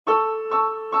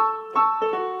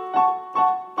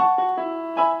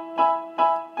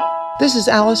This is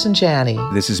Allison Janney.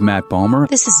 This is Matt Balmer.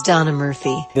 This is Donna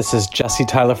Murphy. This is Jesse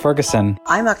Tyler Ferguson.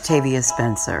 I'm Octavia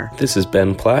Spencer. This is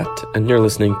Ben Platt, and you're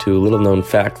listening to Little Known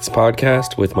Facts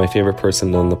podcast with my favorite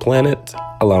person on the planet,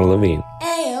 Alana Levine.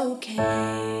 A-OK.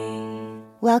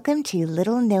 Welcome to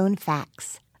Little Known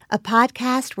Facts, a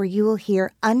podcast where you will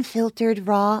hear unfiltered,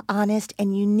 raw, honest,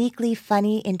 and uniquely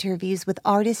funny interviews with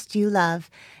artists you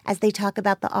love as they talk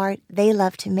about the art they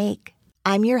love to make.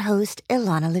 I'm your host,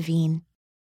 Ilana Levine.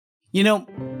 You know,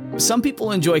 some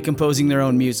people enjoy composing their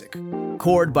own music,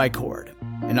 chord by chord,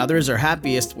 and others are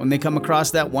happiest when they come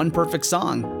across that one perfect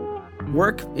song.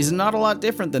 Work is not a lot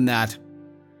different than that.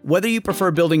 Whether you prefer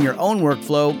building your own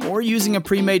workflow or using a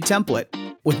pre-made template,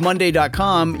 with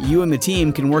Monday.com, you and the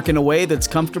team can work in a way that's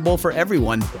comfortable for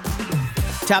everyone.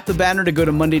 Tap the banner to go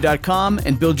to Monday.com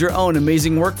and build your own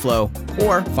amazing workflow,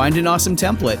 or find an awesome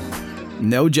template.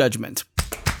 No judgment.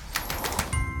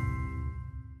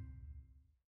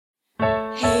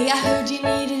 Hey, I heard you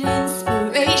needed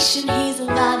inspiration. He's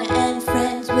Alana and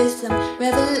friends with some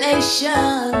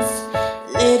revelations.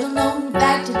 Little known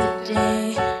fact of the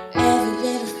day. Every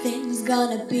little thing's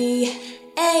gonna be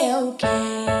A-OK.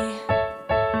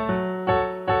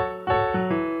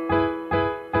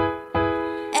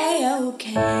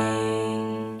 A-OK.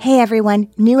 Hey everyone,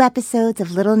 new episodes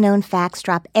of Little Known Facts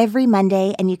drop every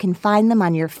Monday, and you can find them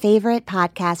on your favorite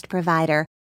podcast provider.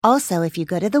 Also, if you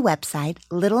go to the website,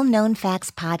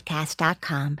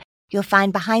 littleknownfactspodcast.com, you'll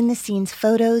find behind-the-scenes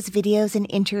photos, videos, and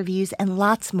interviews, and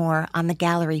lots more on the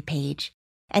gallery page.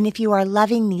 And if you are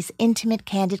loving these intimate,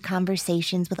 candid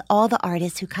conversations with all the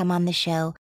artists who come on the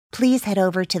show, please head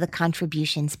over to the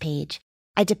contributions page.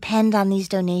 I depend on these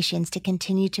donations to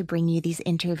continue to bring you these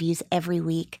interviews every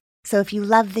week. So if you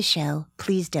love the show,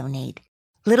 please donate.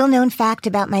 Little known fact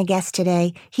about my guest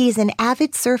today, he is an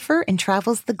avid surfer and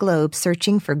travels the globe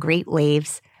searching for great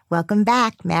waves. Welcome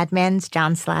back, Mad Men's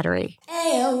John Slattery.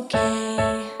 A-OK.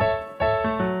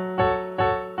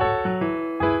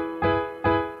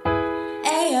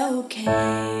 A-OK.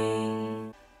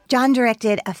 John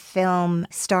directed a film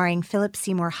starring Philip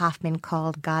Seymour Hoffman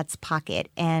called God's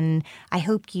Pocket, and I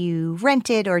hope you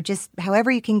rent it or just however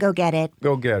you can go get it.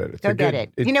 Go get it. Go get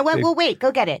it. You know what? We'll wait.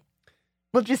 Go get it.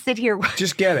 We'll just sit here.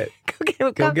 Just get it.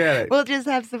 Go get it. We'll just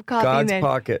have some coffee. God's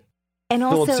Pocket. And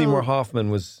also, Philip Seymour Hoffman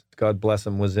was, God bless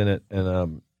him, was in it.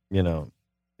 And,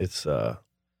 it's, I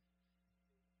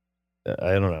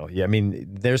don't know. Yeah, I mean,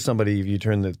 there's somebody, if you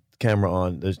turn the camera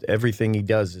on, there's everything he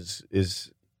does is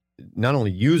not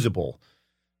only usable,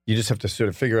 you just have to sort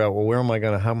of figure out, well, how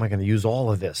am I going to use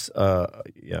all of this?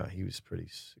 Yeah, he was pretty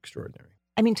extraordinary.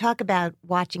 I mean, talk about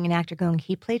watching an actor going,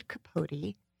 he played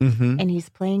Capote. Mm-hmm. And he's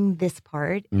playing this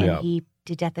part, and he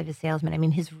did Death of a Salesman. I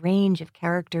mean, his range of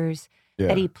characters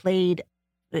that he played,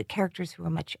 characters who are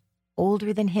much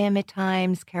older than him at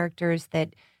times, characters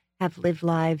that have lived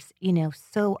lives,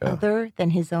 so other than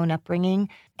his own upbringing.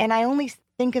 And I only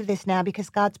think of this now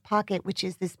because God's Pocket, which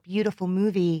is this beautiful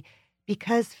movie,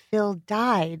 because Phil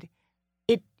died,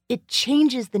 it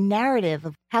changes the narrative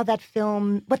of how that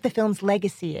film, what the film's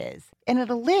legacy is. And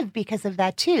it'll live because of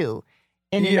that, too.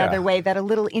 In another way that a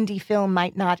little indie film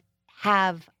might not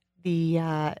have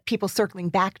the people circling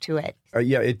back to it.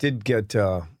 It did get,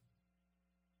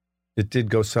 it did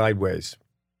go sideways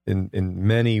in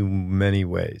many, many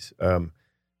ways. I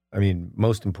mean,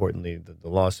 most importantly, the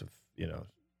loss of,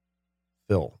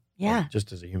 Phil. Yeah.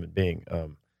 Just as a human being.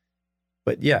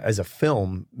 But yeah, as a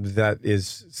film, that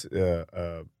is,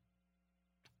 for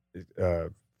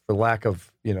lack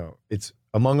of, it's,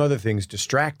 among other things,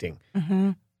 distracting.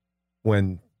 Mm-hmm.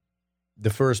 When the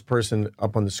first person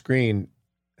up on the screen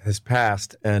has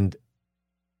passed and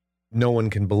no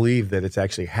one can believe that it's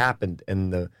actually happened,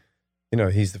 and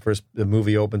he's the first, the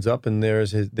movie opens up and there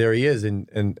he is,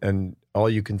 and all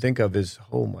you can think of is,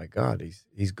 oh my God,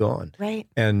 he's gone. Right.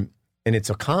 And it's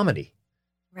a comedy.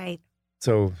 Right.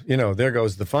 So, there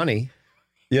goes the funny.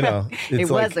 It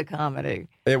was a comedy.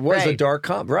 It was a dark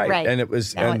comedy, right? And it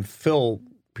was, Phil,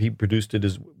 he produced it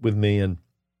with me, and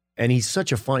he was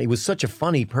such a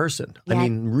funny person. Yeah. I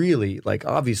mean, really, like,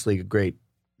 obviously a great,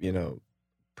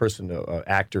 person,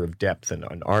 actor of depth and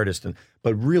an artist,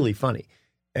 but really funny.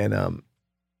 And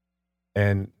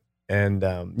it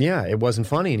wasn't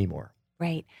funny anymore.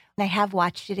 Right. And I have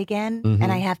watched it again,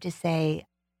 and I have to say,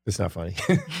 it's not funny.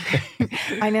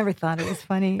 I never thought it was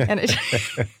funny. And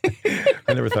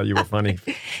I never thought you were funny.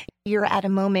 You're at a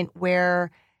moment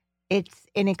where it's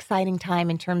an exciting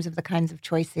time in terms of the kinds of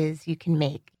choices you can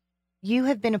make. You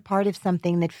have been a part of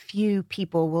something that few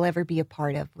people will ever be a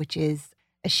part of, which is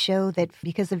a show that,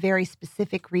 because of very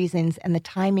specific reasons and the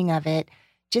timing of it,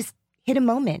 just hit a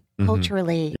moment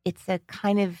culturally. It's a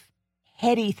kind of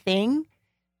heady thing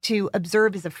to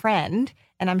observe as a friend,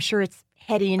 and I'm sure it's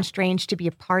heady and strange to be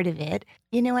a part of it.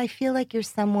 You know, I feel like you're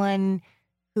someone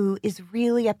who is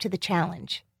really up to the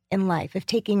challenge in life of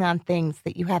taking on things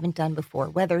that you haven't done before,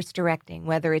 whether it's directing,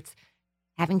 whether it's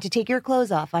having to take your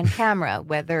clothes off on camera,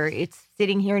 whether it's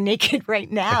sitting here naked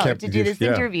right now to do this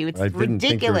interview. It's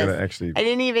ridiculous. I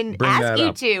didn't even ask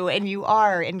you to, and you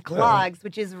are in clogs,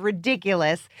 which is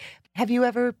ridiculous. Have you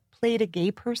ever played a gay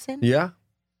person? Yeah.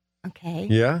 Okay.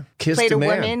 Yeah. Kissed played a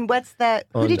man. woman. What's that?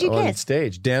 Who did you kiss? On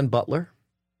stage. Dan Butler.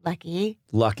 Lucky.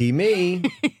 Lucky me.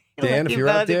 Dan, if you're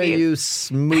out there, you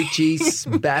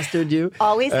smoochy bastard, you.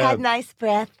 Always had nice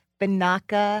breath.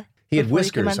 Banaka. He had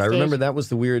whiskers. I remember that was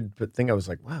the weird thing. I was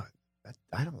like, wow,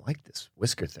 I don't like this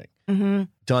whisker thing. Mm-hmm.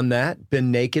 Done that.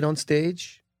 Been naked on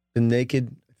stage. Been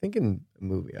naked, I think in a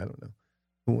movie. I don't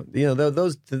know. You know,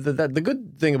 the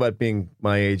good thing about being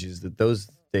my age is that those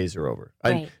days are over.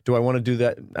 Right. Do I want to do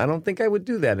that? I don't think I would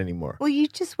do that anymore. Well, you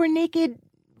just were naked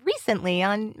recently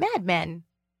on Mad Men.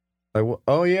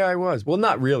 Oh, yeah, I was. Well,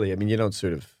 not really. I mean, you don't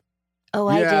sort of. Oh,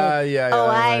 I did. Yeah. Oh,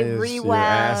 I rewound. Your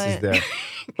ass is there.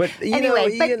 But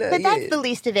anyway, but that's the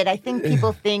least of it. I think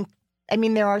people think, I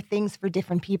mean, there are things for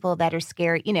different people that are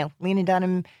scary. You know, Lena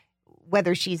Dunham,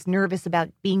 whether she's nervous about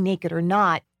being naked or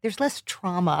not, there's less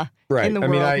trauma in the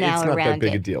world now around it. It's not that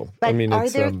big a deal. But are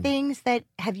there things that,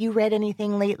 have you read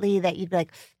anything lately that you'd be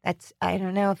like, I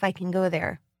don't know if I can go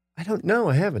there? I don't know.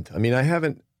 I haven't. I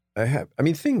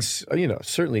mean, things,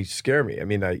 certainly scare me. I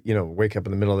mean, wake up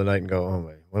in the middle of the night and go,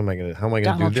 how am I going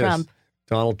to do this? Trump.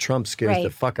 Donald Trump scares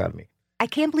the fuck out of me. I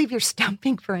can't believe you're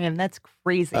stumping for him. That's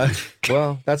crazy.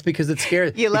 Well, that's because it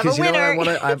scares me. You love a winner.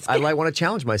 I want to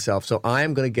challenge myself. So I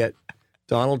am going to get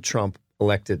Donald Trump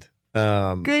elected.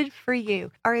 Good for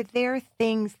you. Are there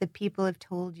things that people have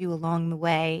told you along the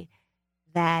way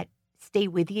that stay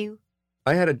with you?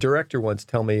 I had a director once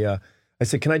tell me, I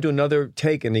said, can I do another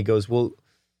take? And he goes, well,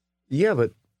 yeah,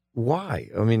 but why?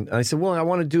 I mean, I said, well, I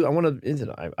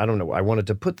don't know. I wanted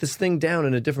to put this thing down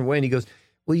in a different way. And he goes,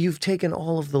 well, you've taken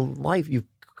all of the life. You've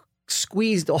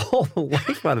squeezed all the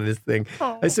life out of this thing.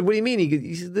 Oh. I said, what do you mean?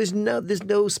 He said, there's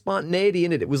no spontaneity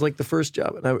in it. It was like the first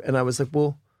job. And I was like,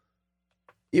 well,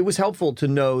 it was helpful to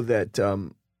know that,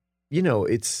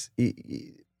 it's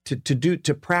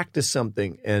to practice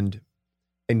something and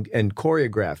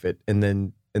choreograph it and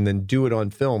then do it on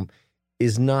film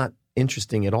is not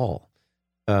interesting at all.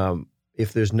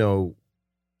 If there's no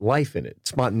life in it,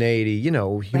 spontaneity,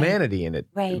 humanity in it,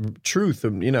 truth,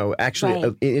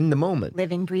 actually in the moment,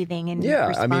 living, breathing, and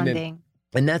responding. I mean,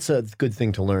 and that's a good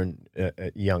thing to learn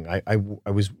young.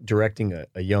 I was directing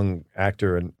a young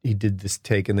actor, and he did this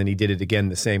take, and then he did it again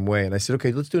the same way. And I said,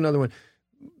 okay, let's do another one.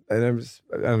 And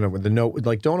I don't know, with the note,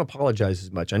 like, don't apologize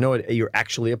as much. I know you're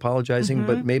actually apologizing,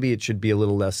 but maybe it should be a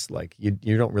little less like you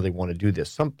don't really want to do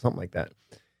this, something like that.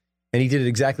 And he did it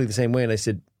exactly the same way. And I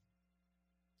said,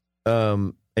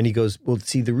 and he goes, well,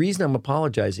 see, the reason I'm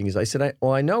apologizing is I said,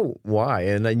 I know why.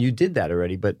 And then you did that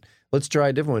already, but let's try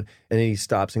a different one. And then he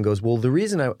stops and goes, well, the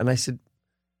reason and I said,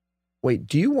 wait,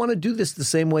 do you want to do this the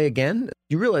same way again?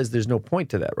 You realize there's no point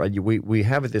to that, right? We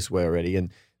have it this way already.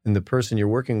 And the person you're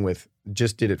working with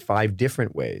just did it 5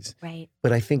 different ways. Right.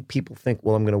 But I think people think,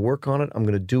 well, I'm going to work on it. I'm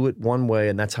going to do it one way,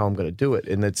 and that's how I'm going to do it.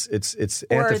 And it's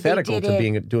antithetical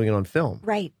to doing it on film.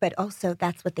 Right. But also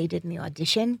that's what they did in the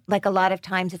audition. Like a lot of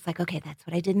times it's like, okay, that's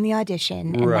what I did in the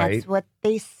audition. And that's what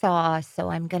they saw. So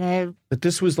I'm going to. But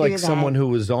this was like someone who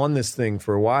was on this thing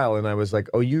for a while. And I was like,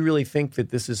 oh, you really think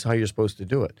that this is how you're supposed to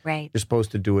do it? Right. You're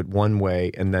supposed to do it one way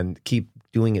and then keep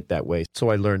doing it that way. So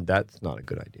I learned that's not a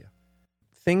good idea.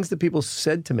 Things that people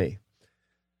said to me.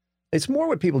 It's more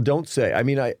what people don't say. I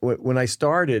mean, when I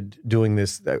started doing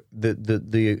this,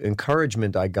 the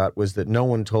encouragement I got was that no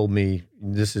one told me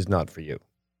this is not for you.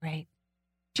 Right.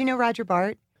 Do you know Roger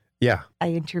Bart? Yeah.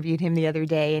 I interviewed him the other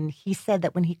day, and he said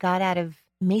that when he got out of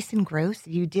Mason Gross,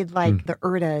 you did like the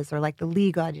Urdas or like the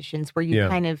League auditions where you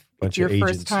kind of, it's your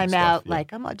first time out,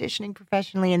 like I'm auditioning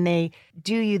professionally, and they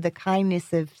do you the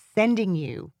kindness of sending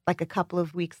you like a couple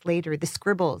of weeks later the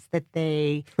scribbles that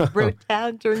they wrote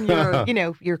down during your,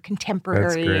 your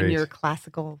contemporary and your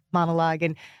classical monologue.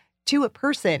 And to a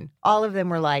person, all of them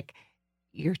were like,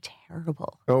 you're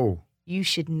terrible. Oh. You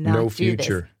should not do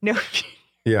this. No future.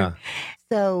 Yeah.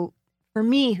 So for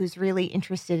me, who's really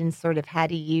interested in sort of how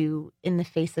do you, in the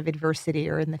face of adversity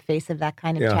or in the face of that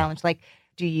kind of challenge, like,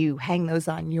 do you hang those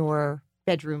on your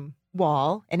bedroom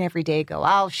wall and every day go,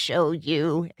 I'll show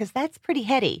you? Because that's pretty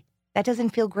heady. That doesn't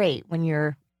feel great when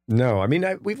you're. No, I mean,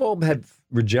 we've all had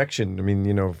rejection. I mean,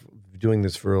 doing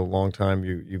this for a long time,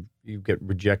 you get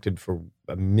rejected for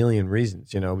a million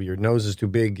reasons. Your nose is too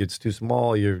big, it's too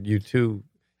small, you too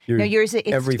No, yours, it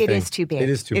everything. is too big. It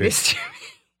is too big.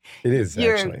 It is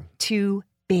You're actually too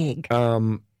big.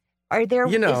 Is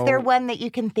there one that you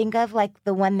can think of, like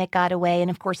the one that got away? And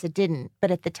of course it didn't,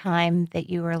 but at the time that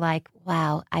you were like,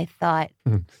 wow, I thought.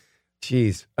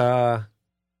 Geez. I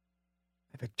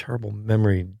have a terrible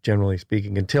memory, generally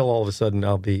speaking, until all of a sudden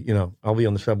I'll be on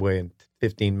the subway in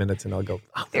 15 minutes and I'll go,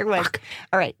 oh, there was.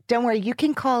 All right. Don't worry. You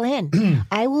can call in.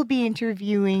 I will be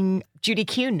interviewing Judy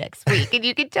Kuhn next week and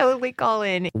you can totally call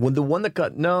in. When the one that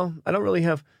got, no, I don't really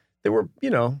have, there were,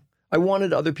 I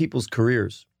wanted other people's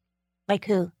careers. Like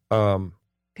who?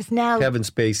 Because now Kevin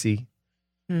Spacey.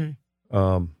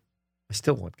 I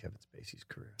still want Kevin Spacey's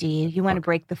career. Do you? You want to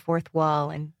break the fourth wall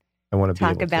and I want to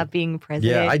talk about being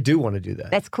president? Yeah, I do want to do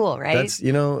that. That's cool, right? That's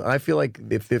I feel like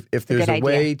if there's a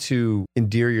way to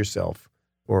endear yourself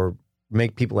or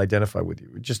make people identify with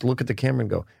you, just look at the camera and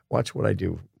go, watch what I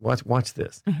do. Watch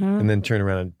this, and then turn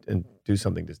around and do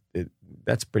something.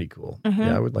 That's pretty cool.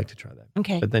 Yeah, I would like to try that.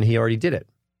 Okay, but then he already did it.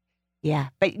 Yeah,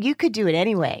 but you could do it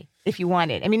anyway if you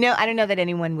wanted. I mean, no, I don't know that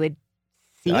anyone would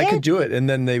see it. I could do it, and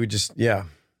then they would just,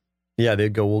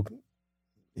 they'd go, well,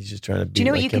 he's just trying to be. Do you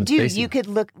know like what you Kevin could do? Spacey. You could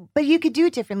look, but you could do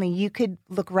it differently. You could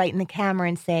look right in the camera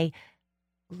and say,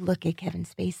 look at Kevin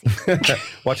Spacey.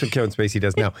 Watch what Kevin Spacey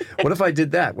does now. What if I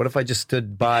did that? What if I just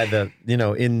stood by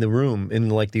in the room, in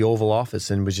like the Oval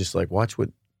Office and was just like, watch what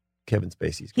Kevin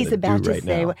Spacey's going to do right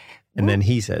now. And then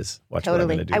he says, watch what I'm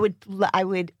going to do. I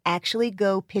would actually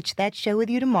go pitch that show with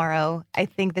you tomorrow. I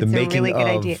think that's a really good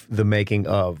idea. The making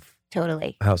of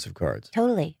Totally. House of Cards.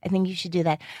 Totally. I think you should do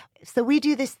that. So we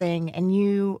do this thing and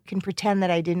you can pretend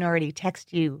that I didn't already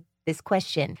text you this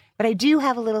question. But I do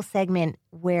have a little segment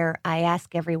where I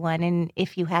ask everyone, and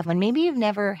if you have one, maybe you've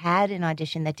never had an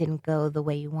audition that didn't go the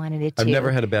way you wanted it to. I've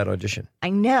never had a bad audition. I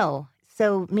know.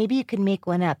 So maybe you can make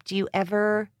one up. Do you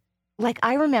ever,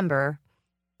 I remember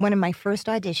one of my first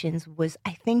auditions was,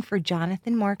 I think, for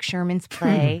Jonathan Mark Sherman's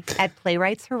play at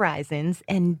Playwrights Horizons,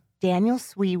 and Daniel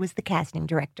Swee was the casting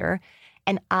director.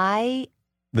 And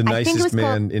the nicest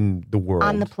man in the world.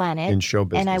 On the planet. In show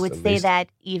business. And I would say that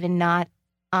even not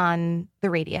on the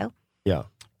radio. Yeah.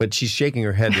 But she's shaking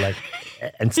her head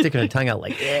and sticking her tongue out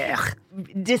like, ugh.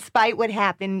 Despite what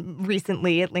happened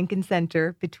recently at Lincoln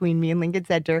Center, between me and Lincoln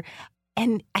Center.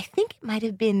 And I think it might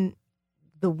have been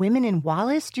The Women in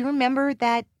Wallace. Do you remember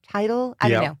that title? I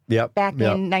don't know. Yep. Back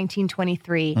in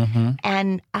 1923. Mm-hmm.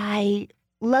 And I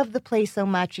loved the play so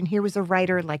much. And here was a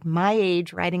writer like my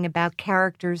age writing about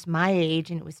characters my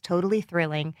age. And it was totally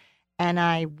thrilling. And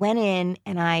I went in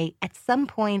and at some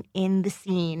point in the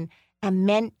scene, am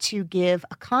meant to give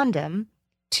a condom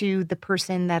to the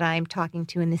person that I'm talking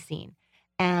to in the scene.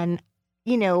 And,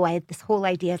 I had this whole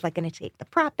idea. I was going to take the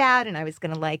prop out and I was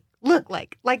going to look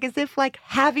like as if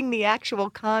having the actual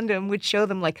condom would show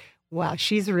them wow,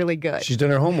 she's really good. She's done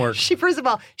her homework. First of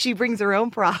all, she brings her own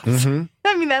props. Mm-hmm.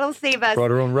 I mean, that'll save us.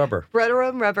 Brought her own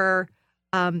rubber.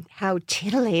 How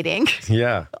titillating.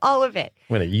 Yeah. All of it.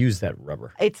 I'm going to use that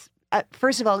rubber. It's,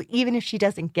 first of all, even if she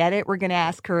doesn't get it, we're going to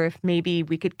ask her if maybe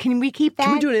can we keep that?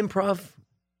 Can we do an improv?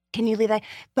 Can you leave that?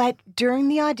 But during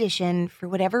the audition, for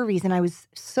whatever reason, I was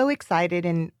so excited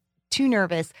and too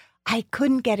nervous, I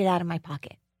couldn't get it out of my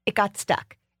pocket. It got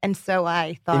stuck. And so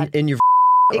I thought... In your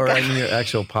or in your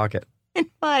actual pocket? In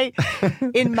my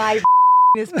pocket.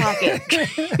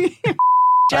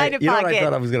 China pocket. What I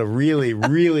thought I was going to really,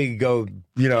 really go,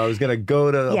 I was going to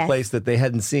go to a place that they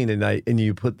hadn't seen and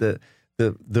you put the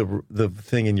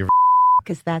thing in your...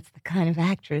 Because that's the kind of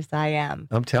actress I am.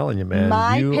 I'm telling you,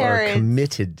 man. You are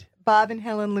committed. Bob and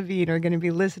Helen Levine are going to be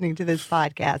listening to this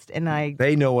podcast, and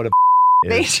they know what a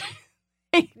is.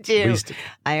 They do. At least,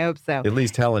 I hope so. At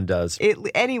least Helen does.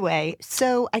 Anyway,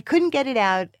 so I couldn't get it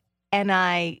out, and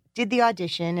I did the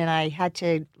audition, and I had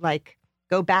to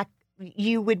go back.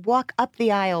 You would walk up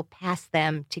the aisle past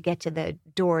them to get to the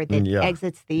door that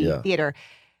exits the theater.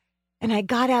 And I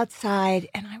got outside,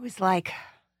 and I was like,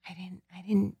 I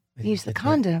didn't use the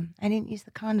condom. I didn't use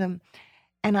the condom.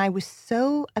 And I was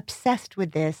so obsessed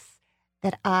with this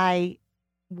that I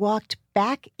walked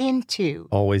back into...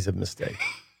 Always a mistake.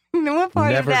 What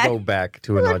part Never of that? Go back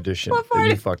to an audition that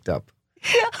you fucked up.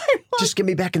 Just get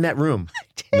me back in that room.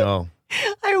 No.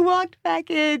 I walked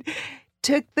back in,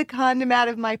 took the condom out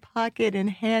of my pocket and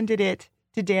handed it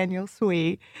to Daniel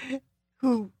Swee,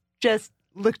 who just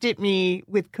looked at me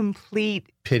with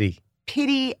complete...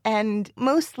 Pity and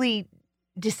mostly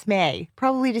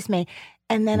probably dismay.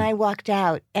 And then I walked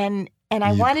out and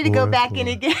I wanted to go back in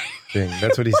again.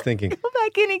 That's what he's thinking. Go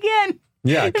back in again.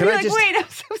 Yeah. Can I just... Wait, I'm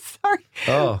so sorry.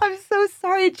 Oh. I'm so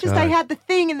sorry. It's just I had the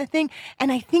thing.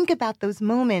 And I think about those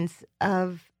moments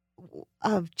of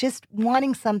just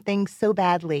wanting something so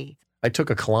badly. I took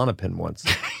a Klonopin once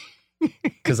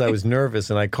because I was nervous,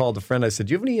 and I called a friend. I said,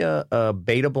 "Do you have any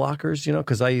beta blockers?" You know,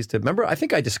 because I used to remember. I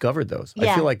think I discovered those.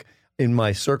 Yeah. I feel like in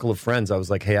my circle of friends, I was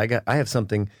like, "Hey, I have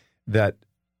something that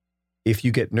if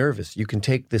you get nervous, you can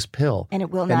take this pill, and it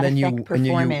will not affect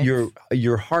performance. And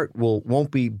your heart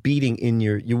won't be beating in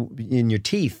your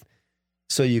teeth,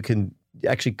 so you can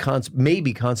actually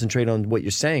maybe concentrate on what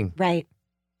you're saying." Right.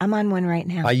 I'm on one right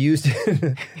now. I used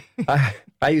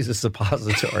I use a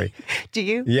suppository. Do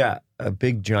you? Yeah, a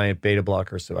big giant beta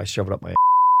blocker. So I shove it up my.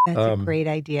 That's a great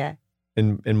idea.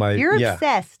 In my. You're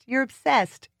obsessed. You're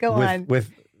obsessed. Go on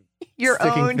with your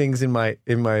sticking own things in my.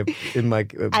 I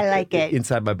like it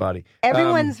inside my body.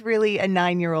 Everyone's really a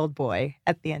 9-year-old boy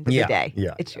at the end of the day.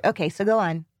 Yeah. Okay, so go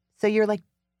on. So you're like,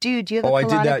 dude, do you have a I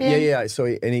did that. Klonopin? Yeah.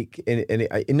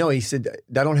 So he said,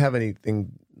 I don't have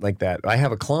anything like that. I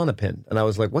have a Klonopin, and I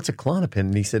was like, what's a Klonopin?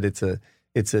 And he said it's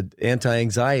an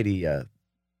anti-anxiety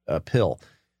pill.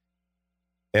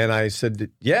 And I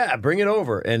said, yeah, bring it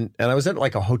over. And I was at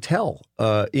like a hotel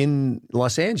in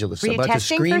Los Angeles. Were you about to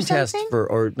testing screen for test something?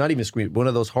 or not even screen, one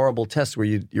of those horrible tests where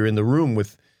you're in the room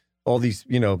with all these,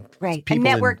 right. people. A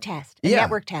network test.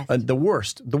 Network test. The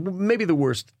worst. Maybe the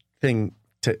worst thing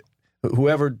to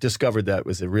whoever discovered that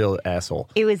was a real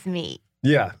asshole. It was me.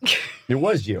 Yeah, it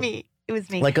was you. Me. It was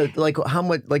me. Like how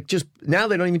much? Like just now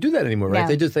they don't even do that anymore, right?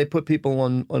 No. They put people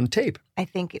on tape. I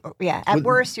think, yeah. At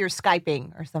worst, you're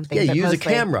Skyping or something. Yeah, but you use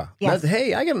mostly, a camera. Yes.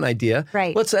 Hey, I got an idea.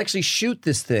 Right. Let's actually shoot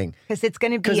this thing. Because it's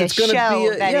going to be a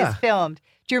show that is filmed.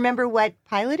 Do you remember what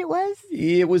pilot it was?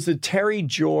 It was a Terry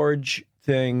George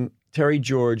thing. Terry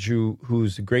George,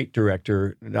 who's a great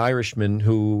director, an Irishman,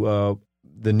 who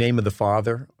The Name of the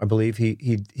Father, I believe he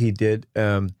did.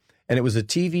 And it was a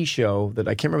TV show that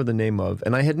I can't remember the name of.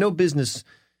 And I had no business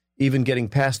even getting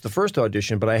past the first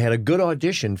audition, but I had a good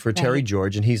audition for Terry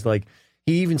George. And he's like,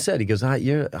 he even said, he goes, I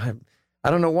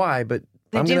don't know why, but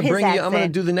I'm going to bring you, I'm going to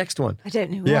do the next one. I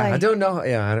don't know why. Yeah, I don't know.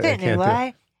 Yeah, I can't know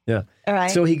why. Yeah. All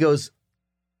right. So he goes,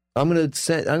 I'm going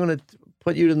to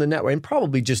put you in the network, and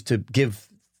probably just to give,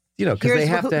 because they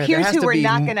have to. Here's who we're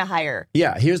not going to hire.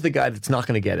 Yeah, here's the guy that's not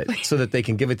going to get it, so that they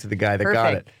can give it to the guy that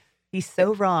got it. He's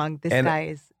so wrong. This guy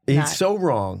is. He's so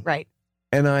wrong. Right.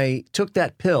 And I took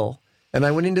that pill and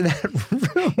I went into that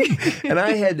room and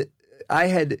I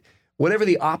had whatever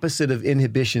the opposite of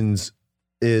inhibitions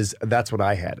is, that's what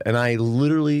I had. And I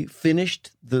literally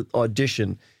finished the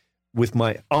audition with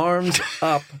my arms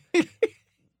up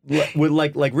with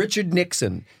like Richard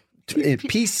Nixon,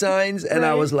 peace signs. And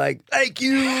I was like, thank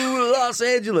you, Los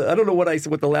Angeles. I don't know what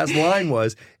the last line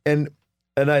was. And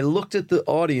I looked at the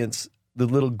audience, the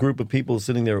little group of people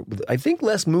sitting there. I think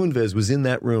Les Moonves was in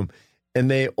that room, and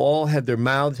they all had their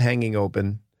mouths hanging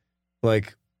open,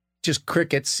 like just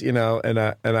crickets, And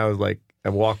I was like, I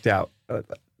walked out,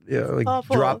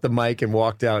 dropped the mic and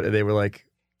walked out, and they were like,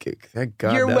 "Thank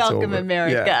God, you're that's welcome, over."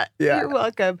 America. Yeah. You're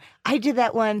welcome." I did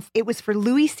that once. It was for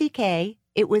Louis C.K.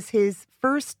 It was his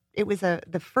first. It was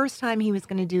the first time he was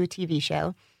going to do a TV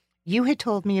show. You had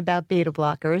told me about beta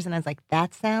blockers, and I was like,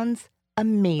 "That sounds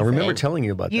amazing." I remember telling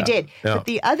you about that. You did. Yeah. But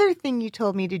the other thing you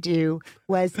told me to do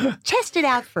was test it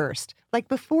out first. Like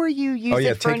before you use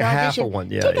it for an audition. Take a half of one.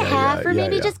 Yeah, take a half, or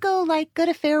maybe yeah. just go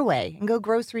to Fairway and go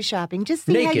grocery shopping. Just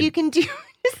see Naked. how you can do.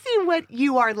 Just see what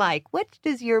you are like. What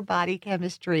does your body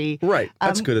chemistry? Right.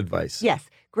 That's good advice. Yes,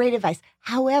 great advice.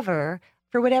 However,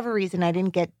 for whatever reason, I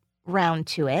didn't get round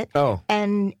to it. Oh.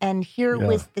 And here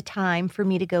was the time for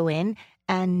me to go in.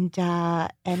 And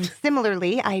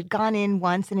similarly, I had gone in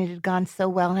once and it had gone so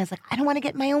well. And I was like, I don't want to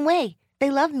get in my own way. They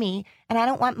love me. And I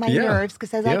don't want my nerves,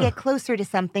 because as I get closer to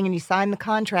something and you sign the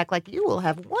contract, like, you will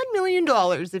have $1 million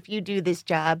if you do this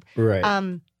job. Right.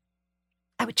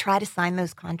 I would try to sign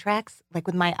those contracts like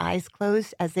with my eyes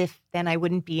closed, as if then I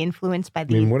wouldn't be influenced by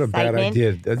the excitement. What a bad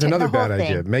idea. That's another bad thing.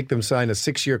 idea. Make them sign a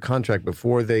 6-year contract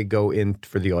before they go in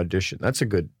for the audition. That's a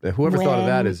good, whoever thought of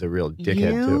that is a real dickhead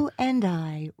too. You and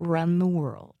I run the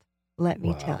world. Let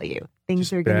me tell you,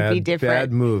 things are going to be different.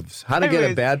 Bad moves. How to get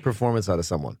a bad performance out of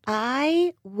someone.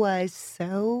 I was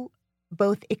so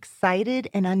both excited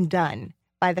and undone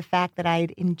by the fact that I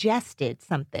had ingested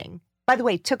something. By the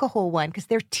way, took a whole one because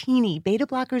they're teeny. Beta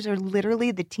blockers are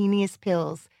literally the teeniest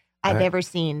pills I've ever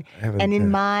seen. And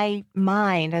in my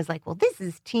mind, I was like, well, this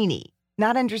is teeny.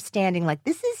 Not understanding, like,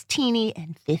 this is teeny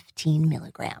and 15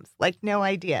 milligrams. Like, no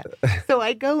idea. So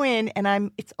I go in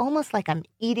and it's almost like I'm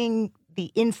eating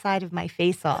the inside of my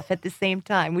face off at the same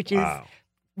time, which is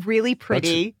really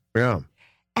pretty. And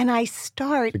I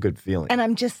start. It's a good feeling. And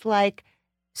I'm just like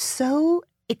so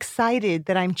excited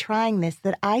that I'm trying this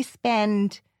that I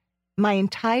spend my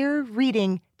entire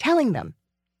reading telling them,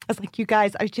 I was like, you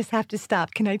guys, I just have to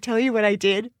stop. Can I tell you what I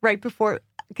did right before?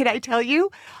 Can I tell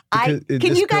you? Can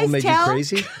you guys made tell? You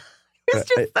crazy? I was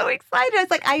just so excited. I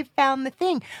was like, I found the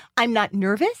thing. I'm not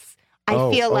nervous.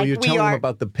 I feel like you're telling them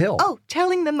about the pill. Oh,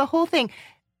 telling them the whole thing.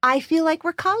 I feel like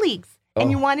we're colleagues. And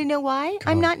you want to know why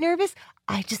I'm not nervous?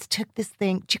 I just took this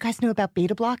thing. Do you guys know about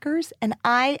beta blockers? And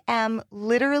I am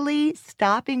literally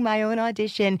stopping my own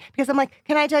audition because I'm like,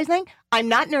 can I tell you something? I'm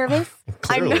not nervous.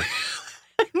 Clearly.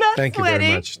 I'm not Thank sweating. you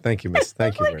very much. Thank you, miss.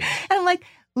 Thank you very much. And I'm like,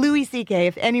 Louis C.K.,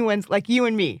 if anyone's like you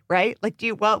and me, right? Like, do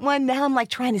you want one? Now I'm like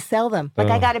trying to sell them. Like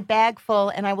I got a bag full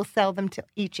and I will sell them to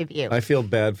each of you. I feel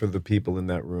bad for the people in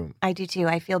that room. I do too.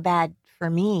 I feel bad for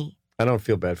me. I don't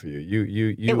feel bad for you.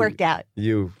 You. It worked out.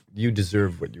 You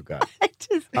deserve what you got.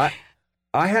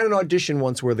 I had an audition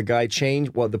once where the guy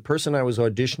changed. Well, the person I was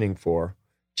auditioning for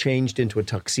changed into a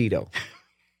tuxedo.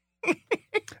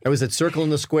 I was at Circle in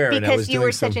the Square, and I was because you doing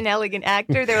were such an elegant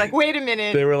actor. They're like, wait a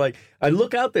minute. They were like, I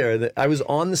look out there. I was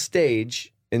on the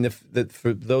stage. And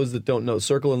for those that don't know,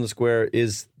 Circle in the Square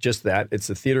is just that. It's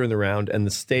the theater in the round, and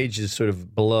the stage is sort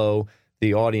of below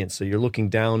the audience. So you're looking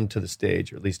down to the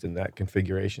stage, or at least in that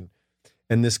configuration.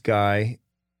 And this guy,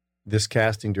 this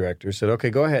casting director said, okay,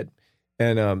 go ahead.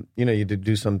 And, you did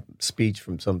do some speech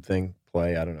from something,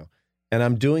 play, I don't know. And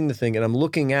I'm doing the thing, and I'm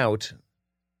looking out,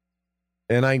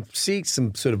 and I see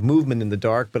some sort of movement in the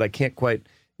dark, but I can't quite,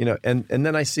 and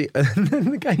then I see, and then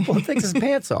the guy takes his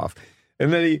pants off.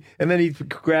 And then he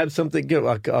grabs something,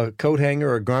 a coat hanger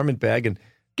or a garment bag, and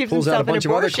pulls out a bunch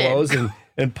of other clothes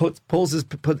and pulls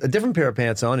a different pair of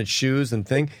pants on and shoes and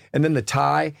thing, and then the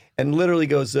tie, and literally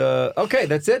goes, okay,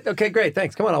 that's it? Okay, great,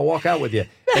 thanks. Come on, I'll walk out with you.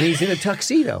 And he's in a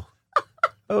tuxedo.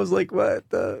 I was like, what?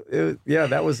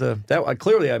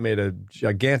 Clearly I made a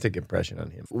gigantic impression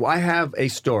on him. I have a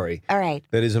story. All right.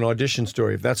 That is an audition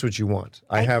story, if that's what you want.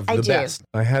 I have the best.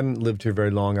 I hadn't lived here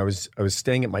very long. I was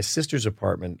staying at my sister's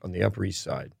apartment on the Upper East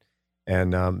Side,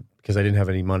 and because I didn't have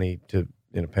any money to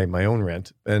pay my own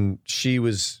rent, and she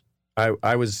was.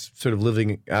 I was sort of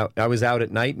living out. I was out at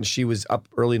night, and she was up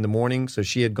early in the morning, so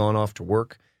she had gone off to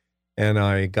work, and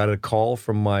I got a call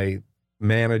from my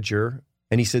manager.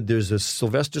 And he said, there's a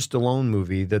Sylvester Stallone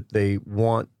movie that they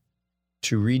want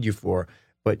to read you for,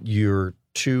 but you're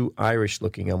too Irish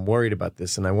looking. I'm worried about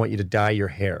this, and I want you to dye your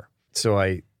hair. So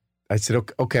I said,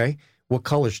 okay, what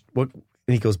color? And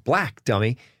he goes, black,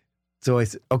 dummy. So I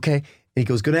said, okay. And he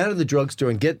goes, go down to the drugstore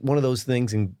and get one of those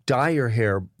things and dye your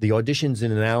hair. The audition's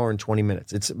in an hour and 20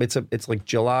 minutes. It's like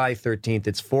July 13th.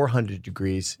 It's 400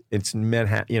 degrees. It's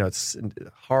Manhattan. It's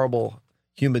a horrible,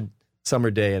 humid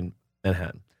summer day in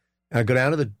Manhattan. I go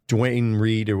down to the Duane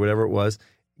Reade or whatever it was,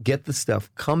 get the stuff,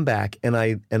 come back, and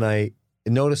I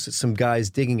notice some guys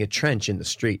digging a trench in the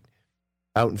street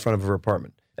out in front of her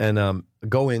apartment. And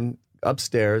go in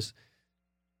upstairs,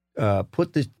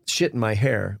 put the shit in my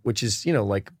hair, which is,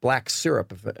 like black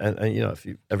syrup, if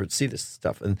you ever see this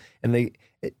stuff. And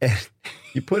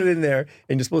you put it in there,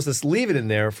 and you're supposed to leave it in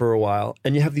there for a while,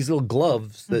 and you have these little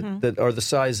gloves that are the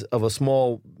size of a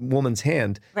small woman's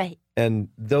hand. Right. And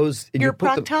those... And your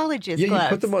proctologist gloves. Yeah, you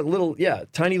put them on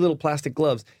tiny little plastic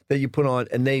gloves that you put on,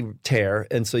 and they tear,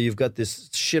 and so you've got this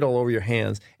shit all over your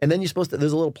hands. And then there's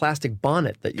a little plastic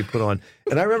bonnet that you put on.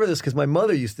 And I remember this because my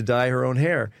mother used to dye her own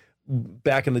hair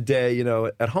back in the day,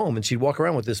 at home, and she'd walk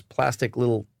around with this plastic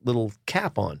little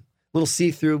cap on, little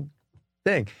see-through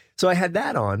thing. So I had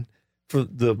that on for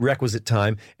the requisite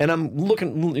time, and I'm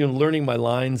learning my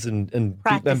lines and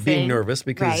I'm being nervous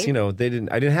because I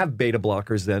didn't have beta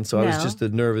blockers then, so I was just a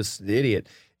nervous idiot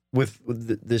with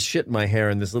this shit in my hair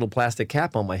and this little plastic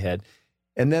cap on my head.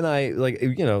 And then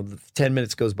 10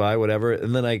 minutes goes by, whatever,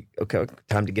 and then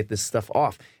time to get this stuff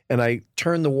off, and I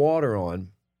turn the water on.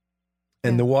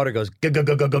 And the water goes,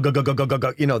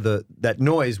 that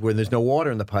noise where there's no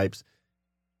water in the pipes.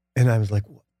 And I was like,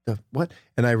 what?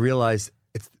 And I realized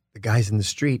it's the guys in the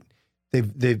street.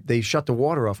 They shut the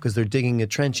water off because they're digging a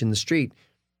trench in the street.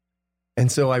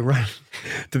 And so I run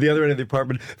to the other end of the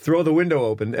apartment, throw the window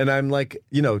open, and I'm like,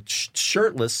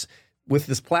 shirtless with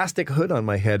this plastic hood on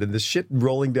my head and this shit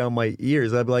rolling down my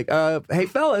ears. I'm like, hey,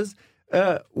 fellas,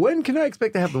 when can I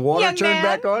expect to have the water turned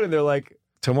back on? And they're like,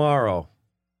 tomorrow,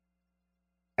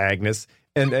 Agnes.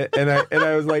 And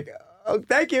I was like, oh,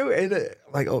 thank you. And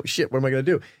I'm like, oh shit, what am I going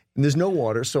to do? And there's no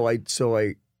water, so I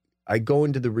go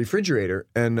into the refrigerator,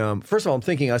 and first of all, I'm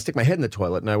thinking I stick my head in the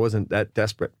toilet, and I wasn't that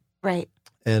desperate. Right.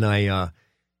 And I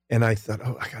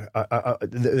thought,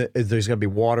 there's got to be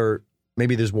water.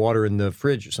 Maybe there's water in the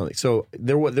fridge or something. So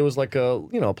there was like a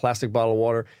plastic bottle of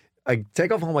water. I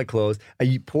take off all my clothes.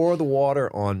 I pour the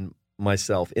water on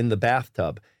myself in the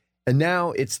bathtub, and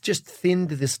now it's just thinned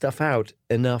this stuff out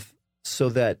enough so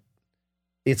that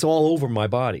it's all over my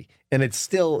body. And it's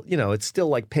still, it's still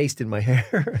like paste in my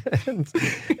hair.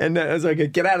 and as I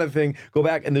get out of the thing, go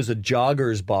back, and there's a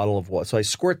Jogger's bottle of water. So I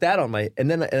squirt that on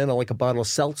and then like a bottle of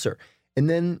seltzer. And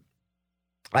then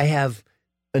I have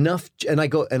enough, and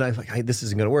I'm like, this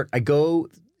isn't going to work. I go,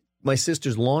 my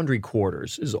sister's laundry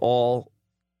quarters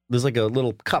there's like a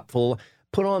little cup full,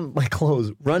 put on my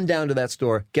clothes, run down to that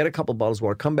store, get a couple bottles of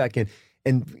water, come back in,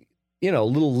 and,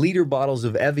 little liter bottles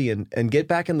of Evian, and get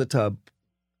back in the tub,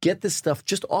 get this stuff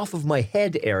just off of my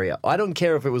head area. I don't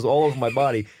care if it was all over my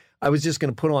body. I was just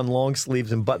going to put on long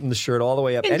sleeves and button the shirt all the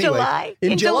way up. In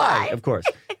July, of course.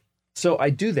 So I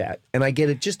do that, and I get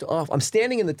it just off. I'm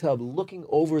standing in the tub looking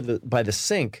over by the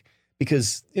sink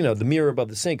because, the mirror above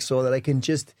the sink, so that I can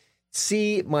just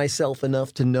see myself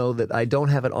enough to know that I don't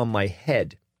have it on my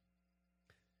head.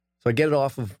 So I get it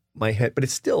off of my head, but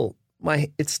it's still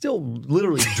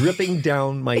literally dripping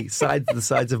down the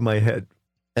sides of my head.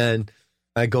 And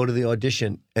I go to the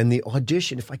audition, and the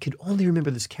audition, if I could only remember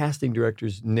this casting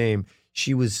director's name,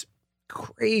 she was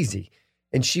crazy.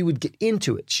 And she would get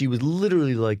into it. She was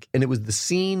literally like, and the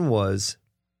scene was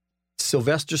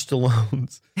Sylvester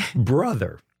Stallone's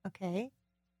brother. Okay.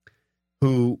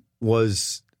 Who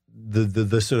was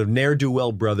the sort of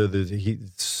ne'er-do-well brother that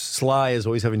Sly is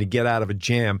always having to get out of a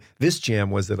jam. This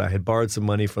jam was that I had borrowed some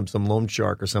money from some loan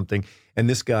shark or something, and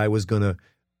this guy was going to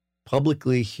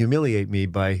publicly humiliate me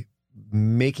by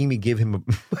making me give him a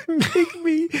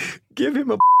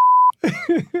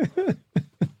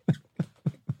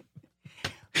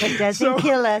What doesn't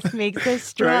kill us makes us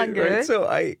stronger.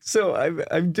 Right. So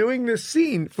I'm doing this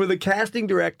scene for the casting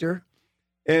director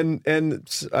and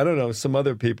I don't know, some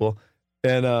other people,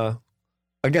 and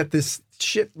I got this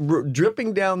shit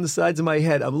dripping down the sides of my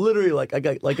head. I'm literally like, I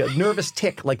got like a nervous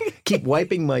tick, like keep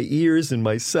wiping my ears and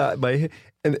my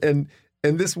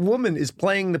and this woman is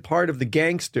playing the part of the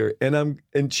gangster,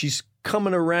 and she's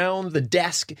coming around the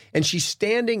desk, and she's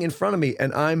standing in front of me,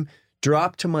 and I'm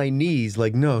dropped to my knees,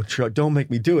 like, no, don't make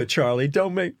me do it, Charlie,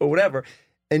 or whatever.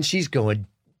 And she's going,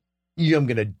 you're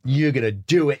gonna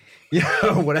do it,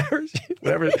 whatever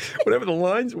the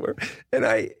lines were. And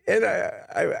I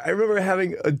remember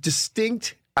having a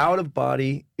distinct out of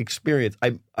body experience.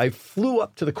 I flew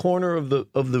up to the corner of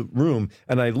the room,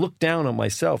 and I looked down on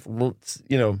myself,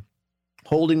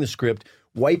 holding the script,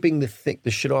 wiping the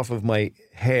shit off of my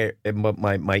hair and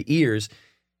my ears.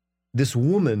 This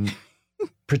woman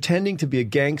pretending to be a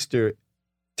gangster,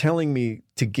 telling me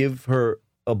to give her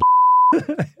a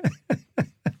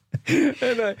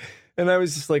and I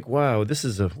was just like, wow,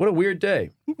 what a weird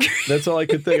day. That's all I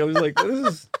could think. I was like,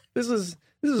 this is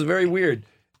very weird.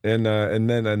 And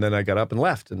then I got up and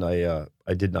left, and I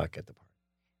did not get the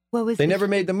part. They never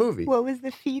made the movie. What was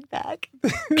the feedback?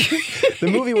 The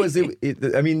movie was,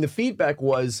 the feedback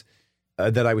was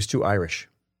that I was too Irish.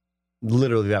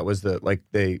 Literally, that was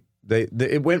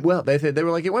it went well. They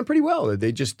were like, it went pretty well.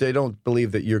 They don't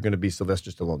believe that you're going to be Sylvester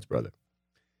Stallone's brother.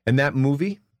 And that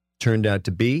movie turned out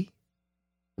to be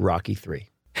Rocky III.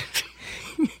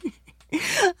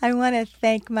 I want to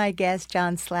thank my guest,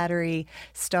 John Slattery,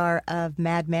 star of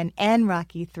Mad Men and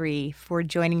Rocky III, for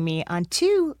joining me on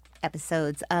 2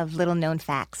 episodes of Little Known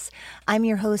Facts. I'm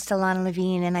your host, Alana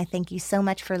Levine, and I thank you so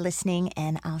much for listening,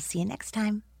 and I'll see you next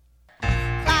time.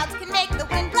 Clouds can make the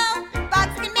wind blow,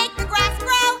 bugs can make the grass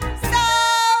grow, so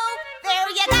there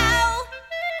you go.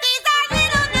 These are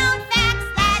little known facts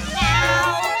that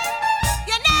now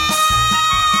you know.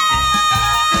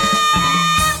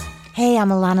 Hey, I'm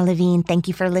Alana Levine. Thank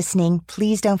you for listening.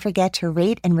 Please don't forget to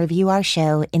rate and review our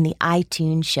show in the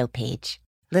iTunes show page.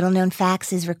 Little Known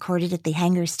Facts is recorded at the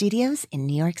Hangar Studios in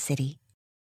New York City.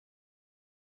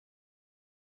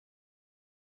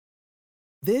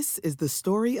 This is the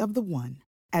story of the one.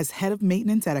 As head of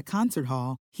maintenance at a concert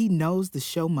hall, he knows the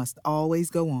show must always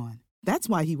go on. That's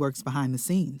why he works behind the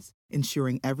scenes,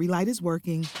 ensuring every light is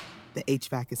working, the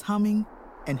HVAC is humming,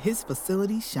 and his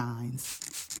facility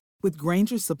shines. With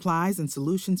Grainger's supplies and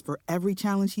solutions for every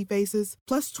challenge he faces,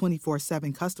 plus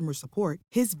 24/7 customer support,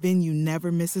 his venue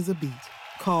never misses a beat.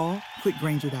 Call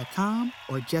quickgrainger.com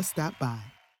or just stop by.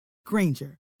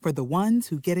 Grainger, for the ones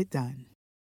who get it done.